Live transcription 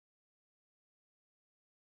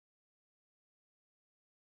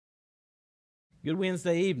Good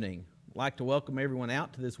Wednesday evening. I'd like to welcome everyone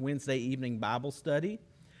out to this Wednesday evening Bible study.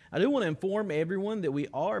 I do want to inform everyone that we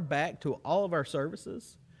are back to all of our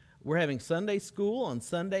services. We're having Sunday school on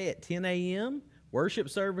Sunday at 10 a.m., worship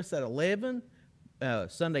service at 11,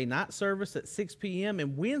 Sunday night service at 6 p.m.,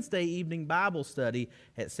 and Wednesday evening Bible study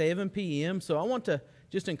at 7 p.m. So I want to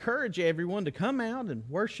just encourage everyone to come out and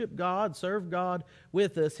worship God, serve God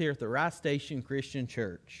with us here at the Rice Station Christian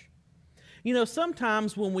Church. You know,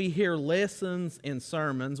 sometimes when we hear lessons and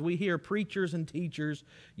sermons, we hear preachers and teachers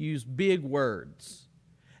use big words.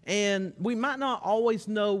 And we might not always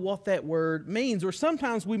know what that word means. Or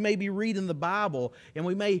sometimes we may be reading the Bible and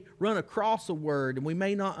we may run across a word and we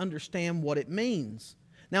may not understand what it means.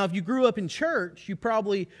 Now, if you grew up in church, you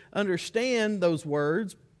probably understand those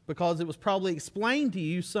words because it was probably explained to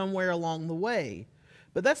you somewhere along the way.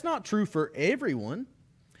 But that's not true for everyone.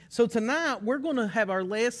 So tonight, we're going to have our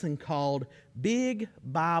lesson called Big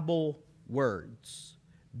Bible Words.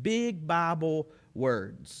 Big Bible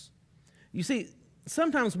Words. You see,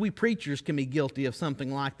 sometimes we preachers can be guilty of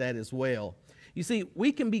something like that as well. You see,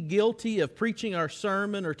 we can be guilty of preaching our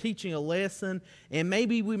sermon or teaching a lesson, and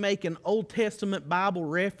maybe we make an Old Testament Bible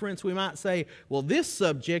reference. We might say, well, this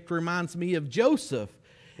subject reminds me of Joseph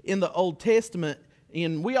in the Old Testament,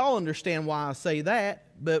 and we all understand why I say that,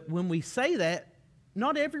 but when we say that,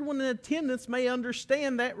 not everyone in attendance may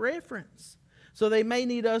understand that reference. So they may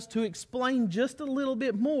need us to explain just a little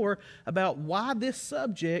bit more about why this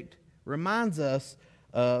subject reminds us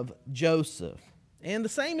of Joseph. And the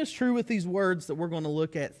same is true with these words that we're going to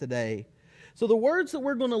look at today. So the words that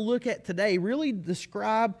we're going to look at today really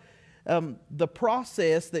describe the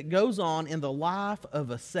process that goes on in the life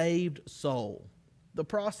of a saved soul. The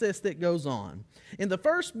process that goes on. And the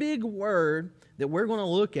first big word that we're going to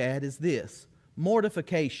look at is this: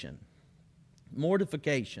 mortification.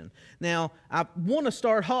 Mortification. Now, I want to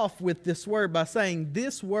start off with this word by saying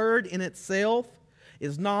this word in itself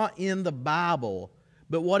is not in the Bible,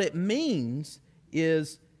 but what it means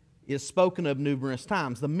is spoken of numerous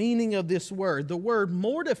times. The meaning of this word, the word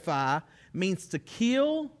mortify, means to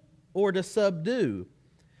kill or to subdue.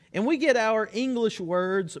 And we get our English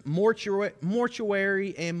words mortuary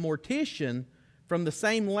and mortician from the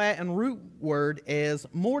same Latin root word as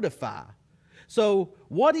mortify. So,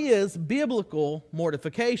 what is biblical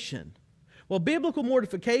mortification? Well, biblical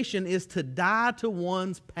mortification is to die to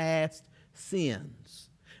one's past sins.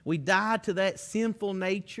 We die to that sinful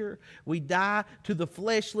nature, we die to the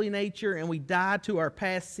fleshly nature, and we die to our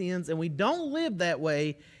past sins, and we don't live that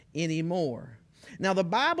way anymore. Now, the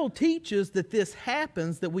Bible teaches that this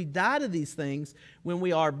happens, that we die to these things when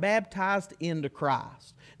we are baptized into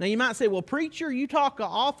Christ. Now, you might say, well, preacher, you talk an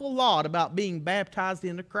awful lot about being baptized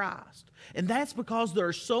into Christ. And that's because there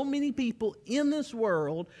are so many people in this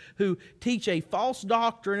world who teach a false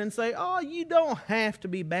doctrine and say, oh, you don't have to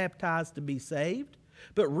be baptized to be saved.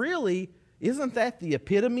 But really, isn't that the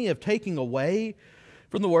epitome of taking away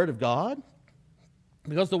from the Word of God?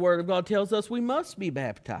 Because the Word of God tells us we must be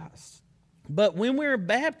baptized. But when we're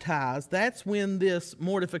baptized, that's when this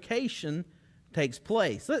mortification takes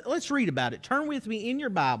place. Let's read about it. Turn with me in your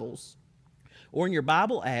Bibles or in your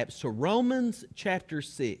Bible apps to Romans chapter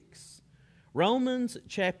 6. Romans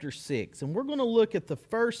chapter 6. And we're going to look at the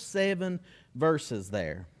first 7 verses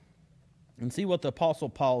there and see what the Apostle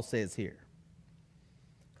Paul says here.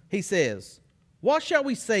 He says, "What shall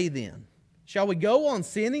we say then? Shall we go on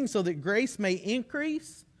sinning so that grace may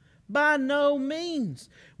increase? By no means.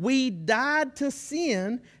 We died to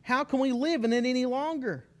sin. How can we live in it any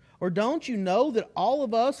longer? Or don't you know that all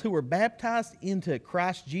of us who were baptized into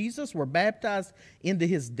Christ Jesus were baptized into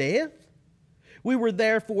His death? We were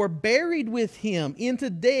therefore buried with Him into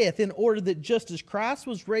death, in order that just as Christ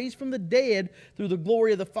was raised from the dead through the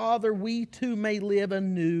glory of the Father, we too may live a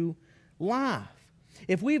new life.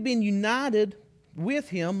 If we've been united with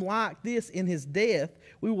Him like this in His death,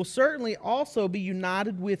 we will certainly also be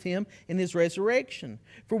united with Him in His resurrection.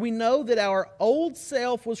 For we know that our old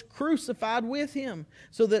self was crucified with Him,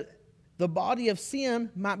 so that the body of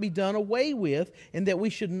sin might be done away with, and that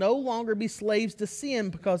we should no longer be slaves to sin,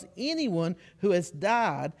 because anyone who has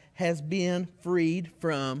died has been freed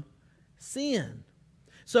from sin.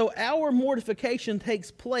 So our mortification takes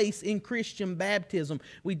place in Christian baptism.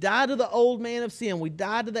 We die to the old man of sin. We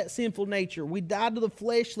die to that sinful nature. We die to the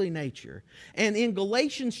fleshly nature. And in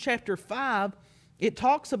Galatians chapter 5, it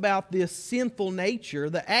talks about this sinful nature,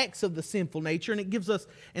 the acts of the sinful nature, and it gives us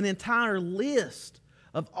an entire list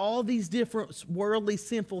of all these different worldly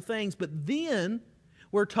sinful things. But then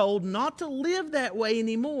we're told not to live that way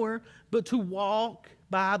anymore, but to walk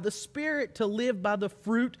by the Spirit, to live by the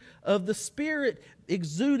fruit of the Spirit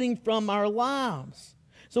exuding from our lives.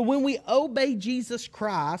 So when we obey Jesus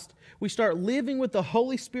Christ, we start living with the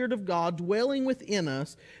Holy Spirit of God dwelling within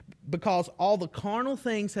us because all the carnal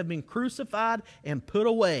things have been crucified and put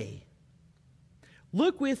away.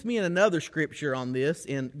 Look with me in another scripture on this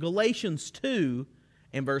in Galatians 2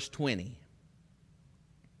 and verse 20.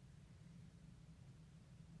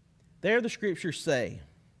 There the scriptures say,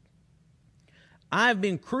 I have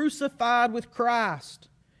been crucified with Christ,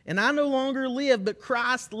 and I no longer live, but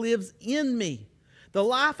Christ lives in me. The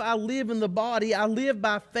life I live in the body, I live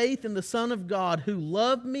by faith in the Son of God who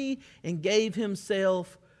loved me and gave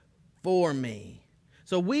himself for me.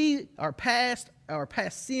 So our past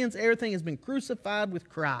sins, everything has been crucified with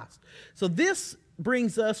Christ. So this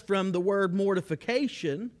brings us from the word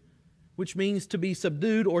mortification, which means to be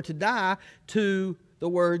subdued or to die, to the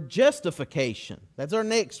word justification. That's our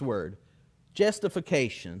next word,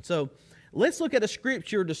 justification. So let's look at a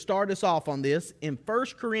scripture to start us off on this in 1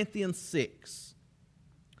 Corinthians 6.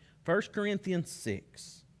 1 Corinthians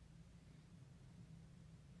 6.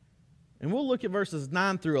 And we'll look at verses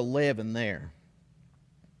 9 through 11 there.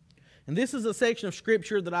 And this is a section of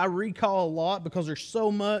Scripture that I recall a lot because there's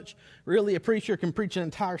so much. Really, a preacher can preach an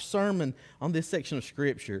entire sermon on this section of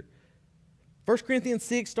Scripture. 1 Corinthians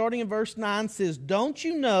 6, starting in verse 9, says, Don't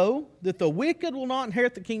you know that the wicked will not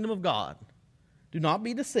inherit the kingdom of God? Do not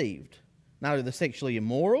be deceived. Neither the sexually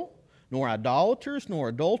immoral, nor idolaters, nor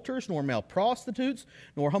adulterers, nor male prostitutes,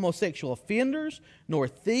 nor homosexual offenders, nor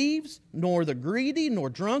thieves, nor the greedy, nor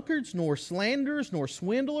drunkards, nor slanderers, nor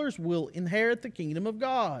swindlers will inherit the kingdom of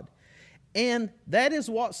God. And that is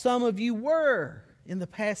what some of you were in the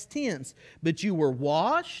past tense. But you were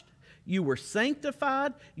washed, you were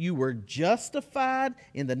sanctified, you were justified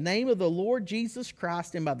in the name of the Lord Jesus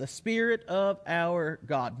Christ and by the Spirit of our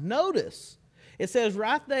God. Notice, it says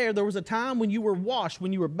right there was a time when you were washed,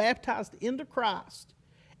 when you were baptized into Christ.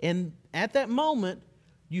 And at that moment,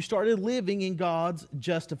 you started living in God's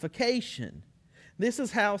justification. This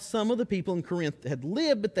is how some of the people in Corinth had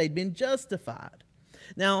lived, but they'd been justified.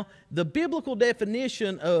 Now, the biblical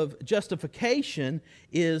definition of justification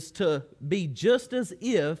is to be just as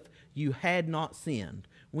if you had not sinned.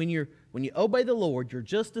 When you obey the Lord, you're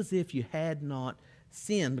just as if you had not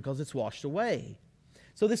sinned because it's washed away.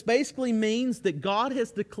 So this basically means that God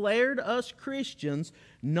has declared us Christians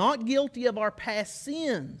not guilty of our past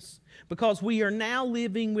sins because we are now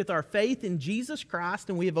living with our faith in Jesus Christ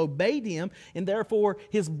and we have obeyed Him, and therefore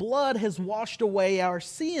His blood has washed away our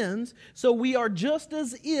sins, so we are just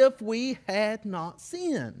as if we had not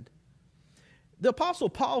sinned. The Apostle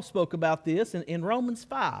Paul spoke about this in Romans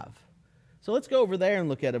 5. So let's go over there and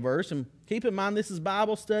look at a verse, and keep in mind this is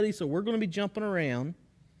Bible study, so we're going to be jumping around.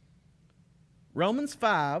 Romans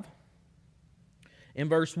 5 in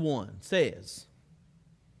verse 1 says,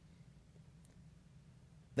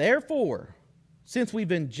 Therefore, since we've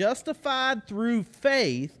been justified through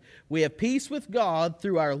faith, we have peace with God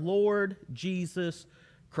through our Lord Jesus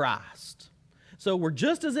Christ. So we're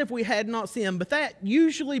just as if we had not sinned, but that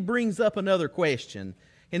usually brings up another question.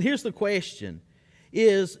 And here's the question.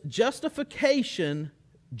 Is justification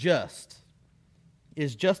just?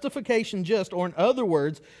 Is justification just? Or in other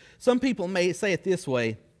words, some people may say it this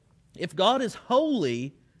way, if God is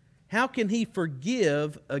holy, how can He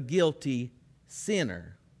forgive a guilty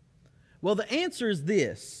sinner? Well, the answer is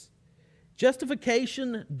this.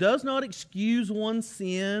 Justification does not excuse one's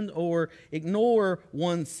sin or ignore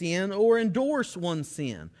one's sin or endorse one's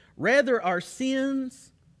sin. Rather, our sin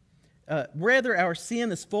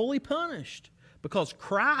is fully punished because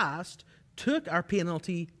Christ took our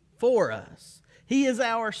penalty for us. He is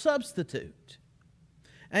our substitute.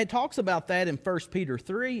 And it talks about that in 1 Peter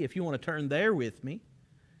 3, if you want to turn there with me.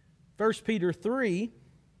 1 Peter 3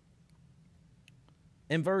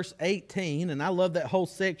 in verse 18, and I love that whole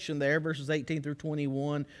section there, verses 18 through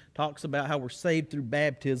 21, talks about how we're saved through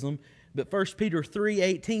baptism. But 1 Peter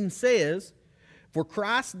 3:18 says, For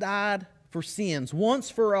Christ died for sins once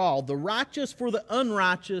for all, the righteous for the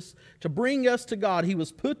unrighteous, to bring us to God. He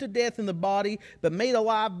was put to death in the body, but made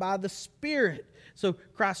alive by the Spirit. So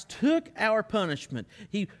Christ took our punishment.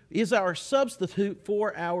 He is our substitute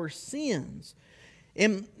for our sins.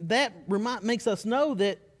 And that makes us know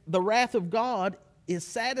that the wrath of God is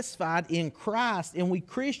satisfied in Christ, and we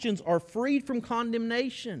Christians are freed from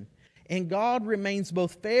condemnation. And God remains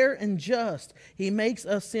both fair and just. He makes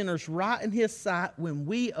us sinners right in His sight when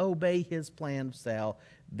we obey His plan of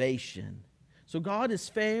salvation. So God is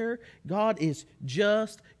fair, God is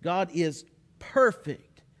just, God is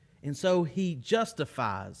perfect. And so He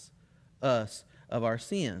justifies us of our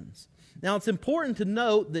sins. Now it's important to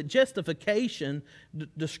note that justification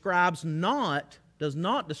does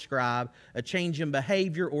not describe a change in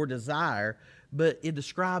behavior or desire, but it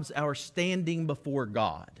describes our standing before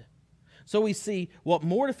God. So we see what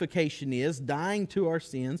mortification is, dying to our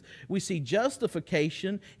sins. We see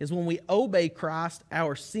justification is when we obey Christ,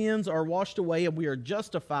 our sins are washed away and we are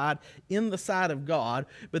justified in the sight of God.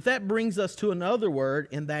 But that brings us to another word,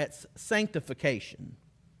 and that's sanctification,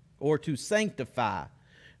 or to sanctify.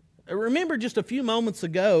 Remember just a few moments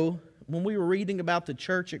ago when we were reading about the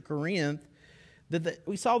church at Corinth, that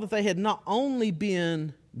we saw that they had not only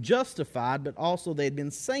been justified, but also they had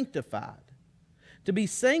been sanctified. To be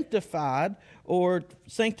sanctified, or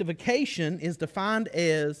sanctification, is defined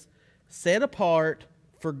as set apart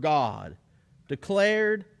for God,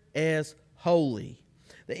 declared as holy.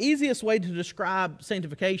 The easiest way to describe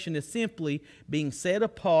sanctification is simply being set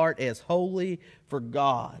apart as holy for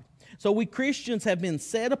God. So we Christians have been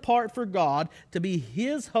set apart for God to be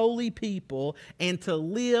His holy people and to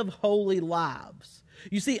live holy lives.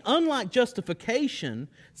 You see, unlike justification,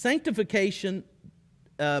 sanctification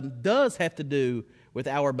does have to do with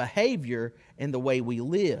our behavior and the way we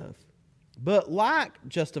live. But like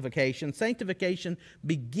justification, sanctification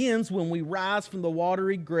begins when we rise from the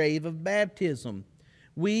watery grave of baptism.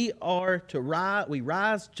 We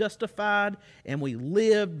rise justified, and we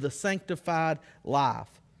live the sanctified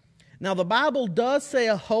life. Now, the Bible does say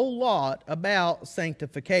a whole lot about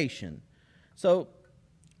sanctification. So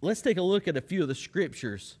let's take a look at a few of the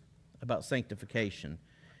scriptures about sanctification.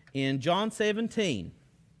 In John 17,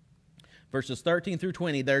 verses 13 through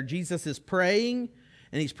 20, there Jesus is praying,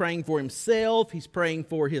 and He's praying for Himself, He's praying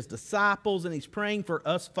for His disciples, and He's praying for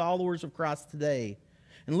us followers of Christ today.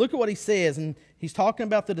 And look at what He says, and He's talking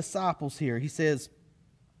about the disciples here. He says,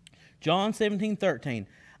 John 17:13,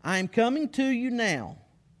 I am coming to you now,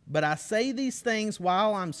 but I say these things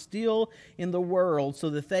while I'm still in the world, so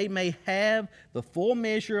that they may have the full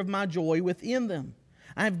measure of my joy within them.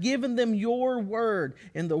 I have given them your word,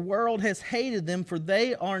 and the world has hated them, for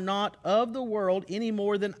they are not of the world any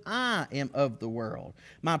more than I am of the world.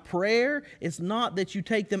 My prayer is not that you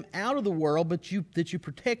take them out of the world, but that you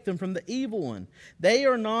protect them from the evil one. They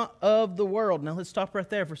are not of the world. Now let's stop right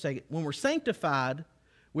there for a second. When we're sanctified,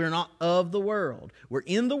 we're not of the world. We're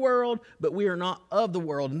in the world, but we are not of the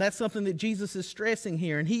world. And that's something that Jesus is stressing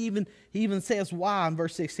here. And he even says why in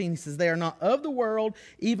verse 16. He says, they are not of the world,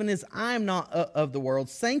 even as I am not of the world.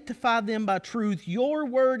 Sanctify them by truth. Your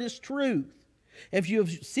word is truth. If you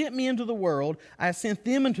have sent me into the world, I have sent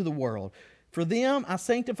them into the world. For them I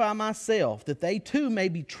sanctify myself, that they too may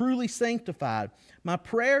be truly sanctified. My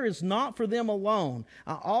prayer is not for them alone.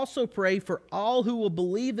 I also pray for all who will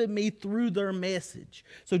believe in me through their message.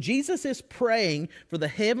 So Jesus is praying for the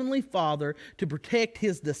Heavenly Father to protect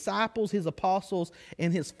His disciples, His apostles,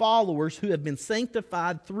 and His followers who have been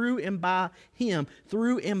sanctified through and by Him,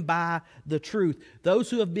 through and by the truth. Those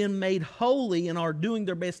who have been made holy and are doing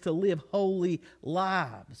their best to live holy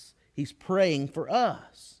lives. He's praying for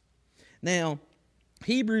us. Now,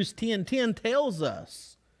 Hebrews 10:10 tells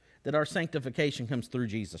us that our sanctification comes through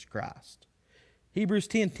Jesus Christ. Hebrews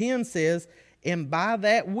 10:10 says, and by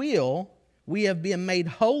that will we have been made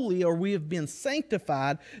holy, or we have been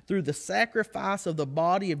sanctified through the sacrifice of the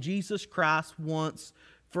body of Jesus Christ once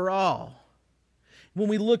for all. When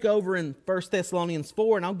we look over in 1 Thessalonians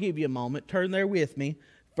 4, and I'll give you a moment, turn there with me.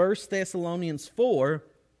 1 Thessalonians 4,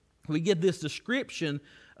 we get this description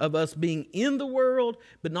of us being in the world,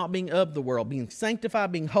 but not being of the world, being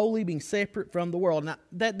sanctified, being holy, being separate from the world. Now,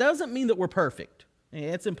 that doesn't mean that we're perfect.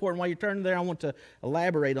 It's important. While you're turning there, I want to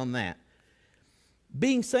elaborate on that.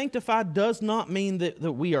 Being sanctified does not mean that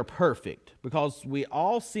we are perfect, because we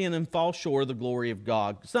all sin and fall short of the glory of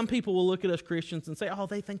God. Some people will look at us Christians and say, oh,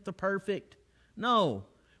 they think they're perfect. No.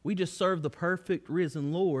 We just serve the perfect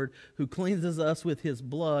risen Lord who cleanses us with His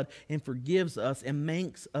blood and forgives us and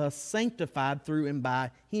makes us sanctified through and by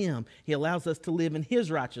Him. He allows us to live in His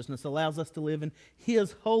righteousness, allows us to live in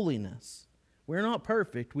His holiness. We're not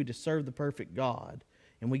perfect. We just serve the perfect God,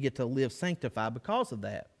 and we get to live sanctified because of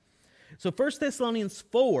that. So 1 Thessalonians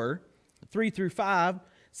 4:3-5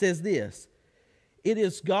 says this, it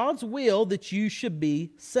is God's will that you should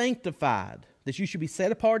be sanctified, that you should be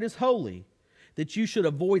set apart as holy, that you should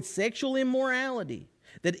avoid sexual immorality,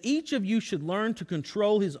 that each of you should learn to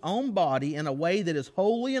control his own body in a way that is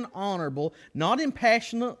holy and honorable, not in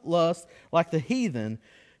passionate lust like the heathen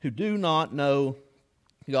who do not know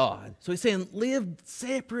God. So he's saying live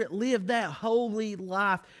separate, live that holy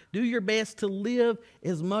life. Do your best to live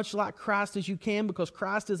as much like Christ as you can, because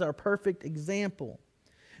Christ is our perfect example.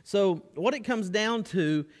 So what it comes down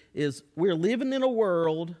to is we're living in a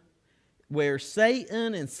world where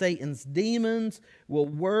Satan and Satan's demons will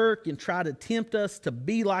work and try to tempt us to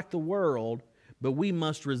be like the world, but we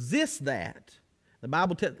must resist that The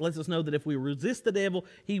Bible lets us know that if we resist the devil,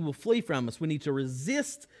 he will flee from us. We need to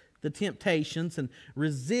resist the temptations and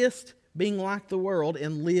resist being like the world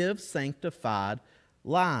and live sanctified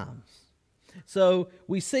lives. So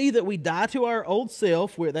we see that we die to our old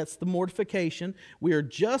self, where that's the mortification. We are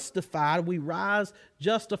justified. We rise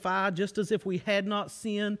justified just as if we had not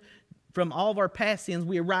sinned from all of our past sins.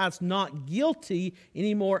 We arise not guilty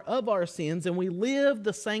anymore of our sins, and we live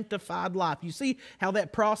the sanctified life. You see how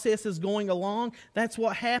that process is going along? That's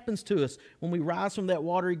what happens to us when we rise from that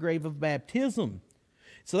watery grave of baptism.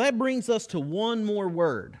 So that brings us to one more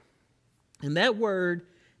word, and that word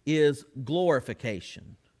is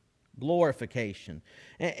glorification. Glorification.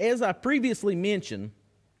 As I previously mentioned,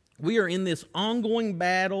 we are in this ongoing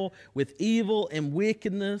battle with evil and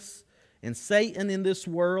wickedness and Satan in this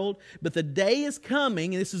world. But the day is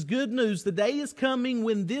coming, and this is good news, the day is coming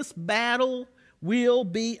when this battle will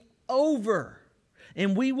be over.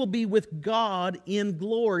 And we will be with God in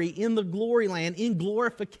glory, in the glory land, in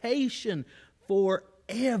glorification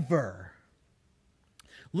forever.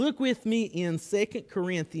 Look with me in 2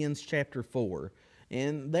 Corinthians chapter 4.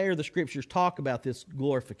 And there the scriptures talk about this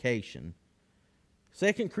glorification.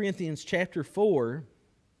 2 Corinthians chapter 4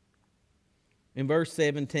 in verse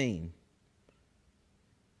 17.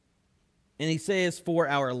 And he says, "For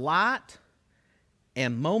our light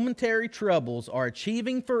and momentary troubles are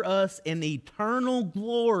achieving for us an eternal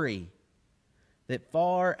glory that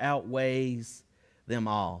far outweighs them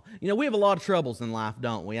all." You know, we have a lot of troubles in life,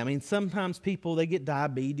 don't we? I mean, sometimes people, they get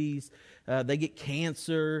diabetes, they get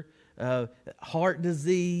cancer, heart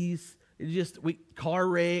disease, car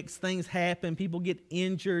wrecks, things happen, people get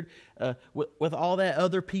injured with all that,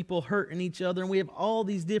 other people hurting each other, and we have all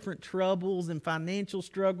these different troubles and financial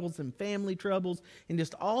struggles and family troubles and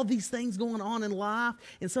just all these things going on in life,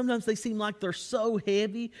 and sometimes they seem like they're so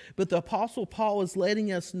heavy, but the Apostle Paul is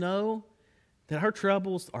letting us know that our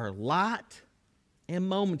troubles are light and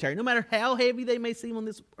momentary. No matter how heavy they may seem on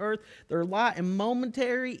this earth, they're light and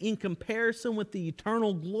momentary in comparison with the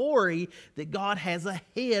eternal glory that God has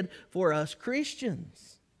ahead for us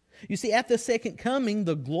Christians. You see, at the second coming,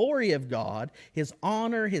 the glory of God, His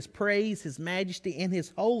honor, His praise, His majesty, and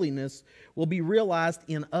His holiness will be realized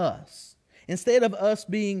in us. Instead of us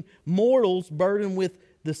being mortals burdened with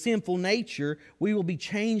the sinful nature, we will be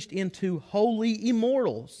changed into holy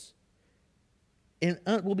immortals.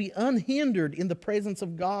 And will be unhindered in the presence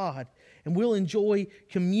of God, and we'll enjoy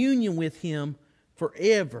communion with Him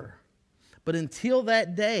forever. But until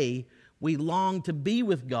that day, we long to be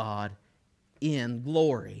with God in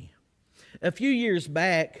glory. A few years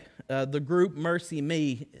back, the group Mercy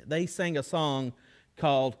Me, they sang a song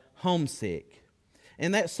called Homesick.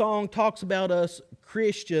 And that song talks about us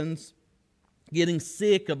Christians getting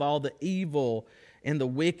sick of all the evil and the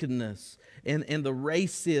wickedness and the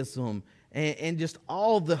racism and just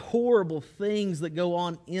all the horrible things that go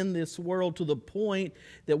on in this world, to the point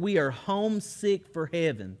that we are homesick for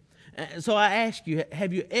heaven. So I ask you,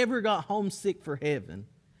 have you ever got homesick for heaven?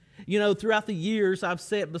 You know, throughout the years, I've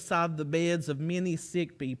sat beside the beds of many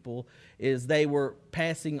sick people as they were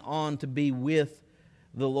passing on to be with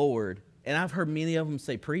the Lord. And I've heard many of them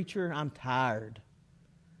say, "Preacher, I'm tired.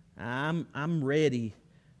 I'm ready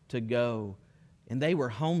to go." And they were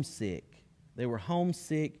homesick. They were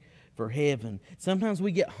homesick for heaven. Sometimes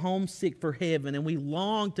we get homesick for heaven, and we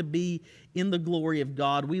long to be in the glory of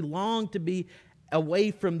God. We long to be away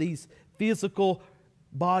from these physical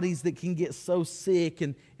bodies that can get so sick,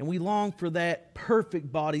 and we long for that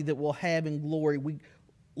perfect body that we'll have in glory. We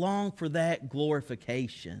long for that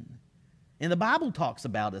glorification. And the Bible talks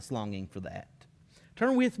about us longing for that.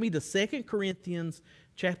 Turn with me to 2 Corinthians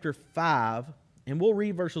chapter 5, and we'll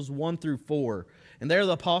read verses 1 through 4. And there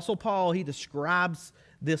the Apostle Paul, he describes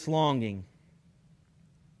this longing.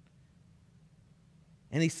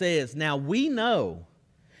 And he says, "Now we know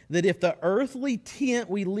that if the earthly tent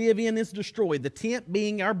we live in is destroyed," the tent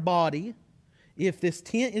being our body, "if this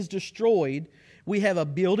tent is destroyed, we have a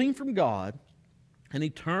building from God, an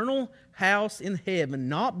eternal house in heaven,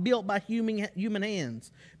 not built by human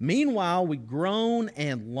hands. Meanwhile, we groan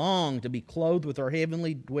and long to be clothed with our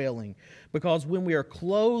heavenly dwelling, because when we are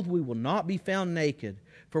clothed, we will not be found naked.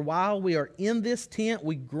 For while we are in this tent,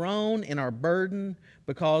 we groan and are burdened,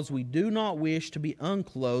 because we do not wish to be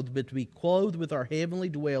unclothed, but to be clothed with our heavenly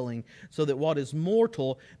dwelling, so that what is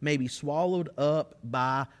mortal may be swallowed up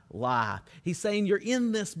by life." He's saying you're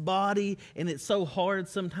in this body, and it's so hard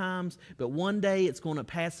sometimes, but one day it's going to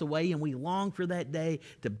pass away, and we long for that day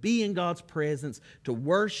to be in God's presence, to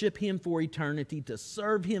worship Him for eternity, to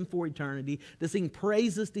serve Him for eternity, to sing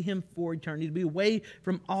praises to Him for eternity, to be away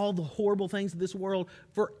from all the horrible things of this world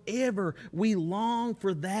forever. We long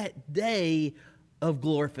for that day of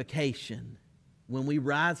glorification. When we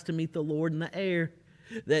rise to meet the Lord in the air,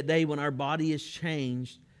 that day when our body is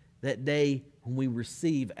changed, that day when we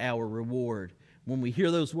receive our reward. When we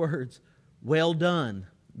hear those words, well done,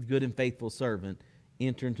 good and faithful servant,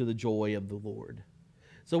 enter into the joy of the Lord.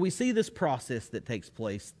 So we see this process that takes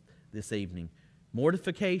place this evening.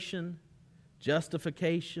 Mortification,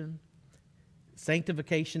 justification,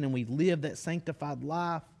 sanctification, and we live that sanctified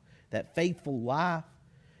life, that faithful life,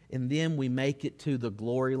 and then we make it to the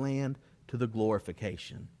glory land, to the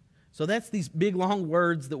glorification. So that's these big, long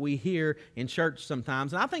words that we hear in church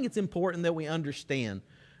sometimes, and I think it's important that we understand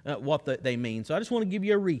what they mean. So I just want to give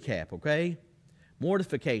you a recap, okay?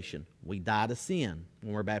 Mortification, we die to sin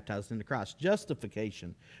when we're baptized into Christ.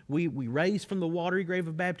 Justification, we raise from the watery grave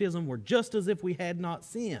of baptism. We're just as if we had not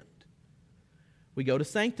sinned. We go to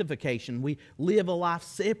sanctification. We live a life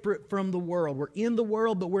separate from the world. We're in the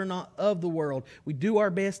world, but we're not of the world. We do our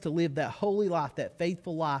best to live that holy life, that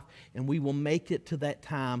faithful life, and we will make it to that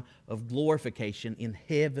time of glorification in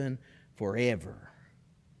heaven forever.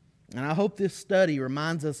 And I hope this study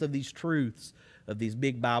reminds us of these truths, of these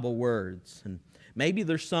big Bible words. And maybe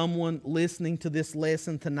there's someone listening to this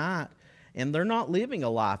lesson tonight, and they're not living a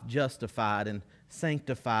life justified and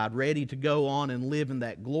sanctified, ready to go on and live in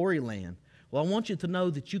that glory land. Well, I want you to know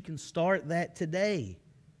that you can start that today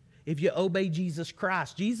if you obey Jesus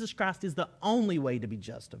Christ. Jesus Christ is the only way to be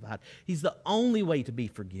justified. He's the only way to be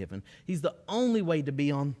forgiven. He's the only way to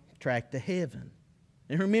be on track to heaven.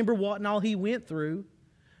 And remember what and all He went through.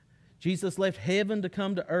 Jesus left heaven to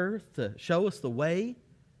come to earth to show us the way.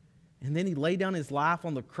 And then He laid down His life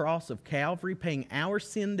on the cross of Calvary, paying our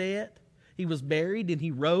sin debt. He was buried and He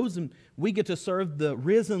rose, and we get to serve the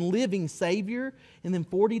risen, living Savior. And then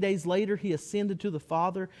 40 days later, He ascended to the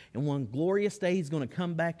Father. And one glorious day, He's going to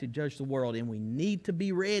come back to judge the world. And we need to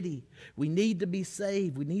be ready. We need to be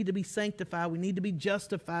saved. We need to be sanctified. We need to be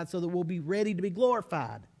justified so that we'll be ready to be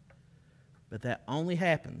glorified. But that only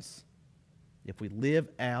happens if we live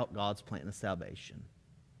out God's plan of salvation.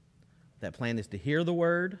 That plan is to hear the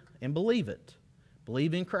Word and believe it.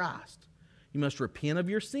 Believe in Christ. You must repent of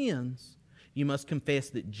your sins. You must confess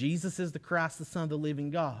that Jesus is the Christ, the Son of the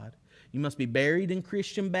living God. You must be buried in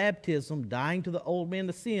Christian baptism, dying to the old man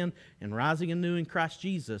to sin, and rising anew in Christ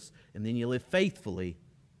Jesus. And then you live faithfully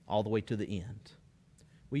all the way to the end.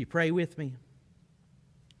 Will you pray with me?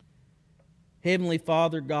 Heavenly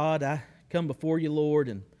Father, God, I come before you, Lord,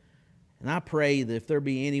 and I pray that if there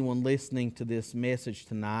be anyone listening to this message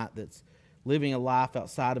tonight that's living a life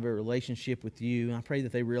outside of a relationship with you, I pray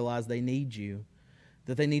that they realize they need you,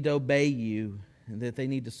 that they need to obey you, and that they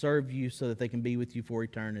need to serve you so that they can be with you for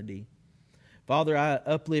eternity. Father, I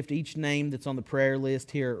uplift each name that's on the prayer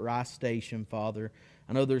list here at Rice Station, Father.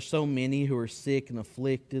 I know there's so many who are sick and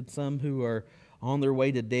afflicted, some who are on their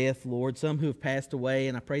way to death, Lord, some who have passed away,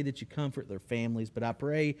 and I pray that you comfort their families, but I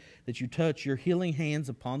pray that you touch your healing hands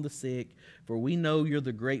upon the sick, for we know you're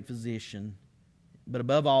the great physician. But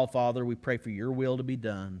above all, Father, we pray for your will to be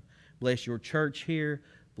done. Bless your church here.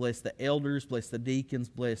 Bless the elders. Bless the deacons.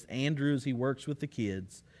 Bless Andrew as he works with the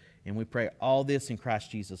kids. And we pray all this in Christ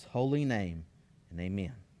Jesus' holy name. And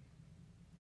amen.